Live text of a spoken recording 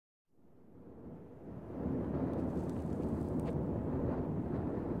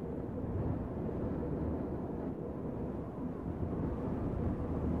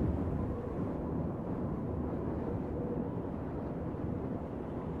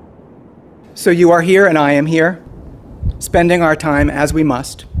So you are here and I am here, spending our time as we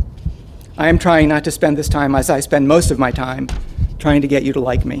must. I am trying not to spend this time as I spend most of my time, trying to get you to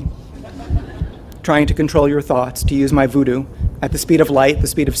like me, trying to control your thoughts, to use my voodoo, at the speed of light, the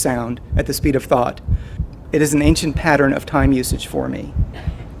speed of sound, at the speed of thought. It is an ancient pattern of time usage for me,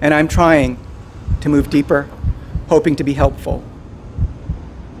 and I'm trying to move deeper, hoping to be helpful.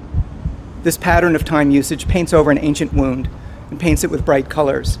 This pattern of time usage paints over an ancient wound and paints it with bright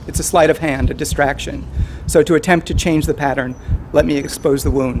colors. It's a sleight of hand, a distraction. So to attempt to change the pattern, let me expose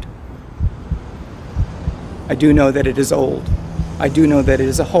the wound. I do know that it is old. I do know that it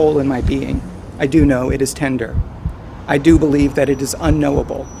is a hole in my being. I do know it is tender. I do believe that it is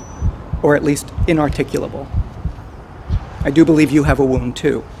unknowable, or at least inarticulable. I do believe you have a wound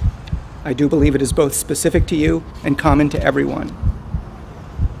too. I do believe it is both specific to you and common to everyone.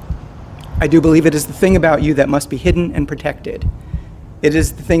 I do believe it is the thing about you that must be hidden and protected. It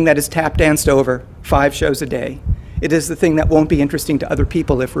is the thing that is tap danced over 5 shows a day. It is the thing that won't be interesting to other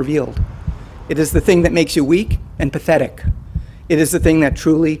people if revealed. It is the thing that makes you weak and pathetic. It is the thing that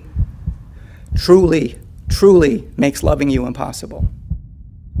truly, truly, truly makes loving you impossible.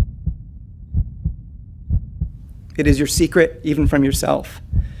 It is your secret, even from yourself.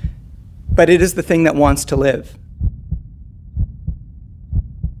 But it is the thing that wants to live.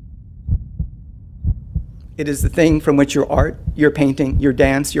 It is the thing from which your art, your painting, your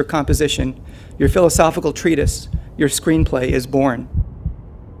dance, your composition, your philosophical treatise, your screenplay is born.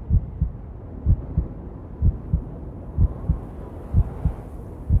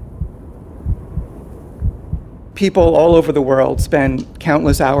 People all over the world spend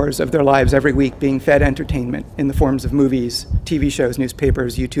countless hours of their lives every week being fed entertainment in the forms of movies, TV shows,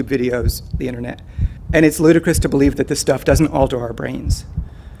 newspapers, YouTube videos, the internet. And it's ludicrous to believe that this stuff doesn't alter our brains.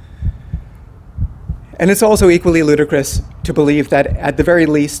 And it's also equally ludicrous to believe that, at the very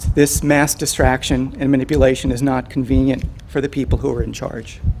least, this mass distraction and manipulation is not convenient for the people who are in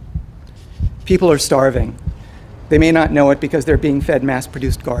charge. People are starving. They may not know it because they're being fed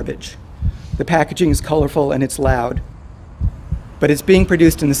mass-produced garbage. The packaging is colorful and it's loud, but it's being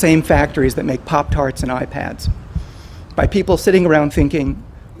produced in the same factories that make Pop-Tarts and iPads, by people sitting around thinking,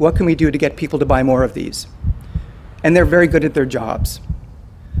 what can we do to get people to buy more of these? And they're very good at their jobs.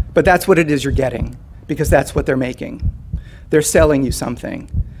 But that's what it is you're getting, because that's what they're making. They're selling you something.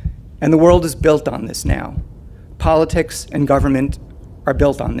 And the world is built on this now. Politics and government are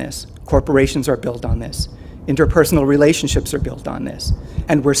built on this. Corporations are built on this. Interpersonal relationships are built on this.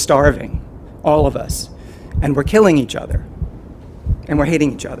 And we're starving, all of us. And we're killing each other. And we're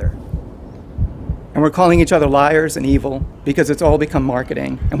hating each other. And we're calling each other liars and evil because it's all become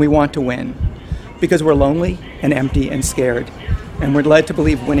marketing, and we want to win. Because we're lonely and empty and scared. And we're led to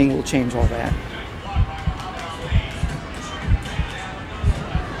believe winning will change all that.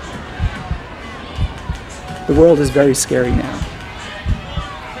 The world is very scary now.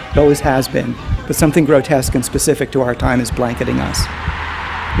 It always has been, but something grotesque and specific to our time is blanketing us.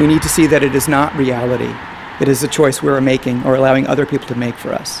 We need to see that it is not reality. It is a choice we're making or allowing other people to make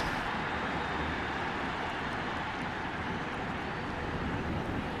for us.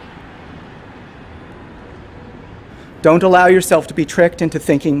 Don't allow yourself to be tricked into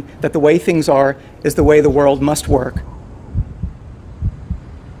thinking that the way things are is the way the world must work.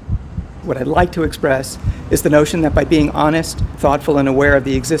 What I'd like to express is the notion that by being honest, thoughtful, and aware of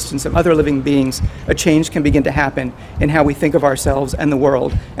the existence of other living beings, a change can begin to happen in how we think of ourselves and the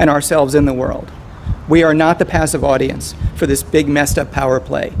world, and ourselves in the world. We are not the passive audience for this big messed up power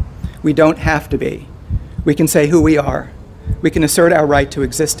play. We don't have to be. We can say who we are. We can assert our right to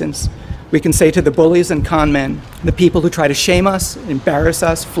existence. We can say to the bullies and con men, the people who try to shame us, embarrass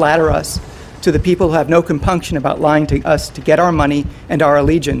us, flatter us, to the people who have no compunction about lying to us to get our money and our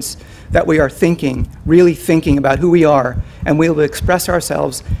allegiance, that we are thinking, really thinking about who we are, and we will express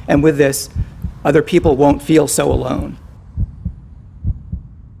ourselves, and with this, other people won't feel so alone.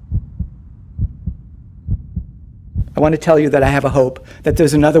 I want to tell you that I have a hope that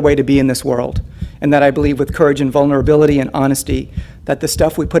there's another way to be in this world, and that I believe with courage and vulnerability and honesty that the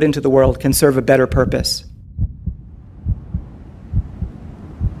stuff we put into the world can serve a better purpose.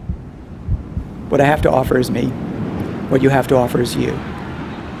 What I have to offer is me. What you have to offer is you.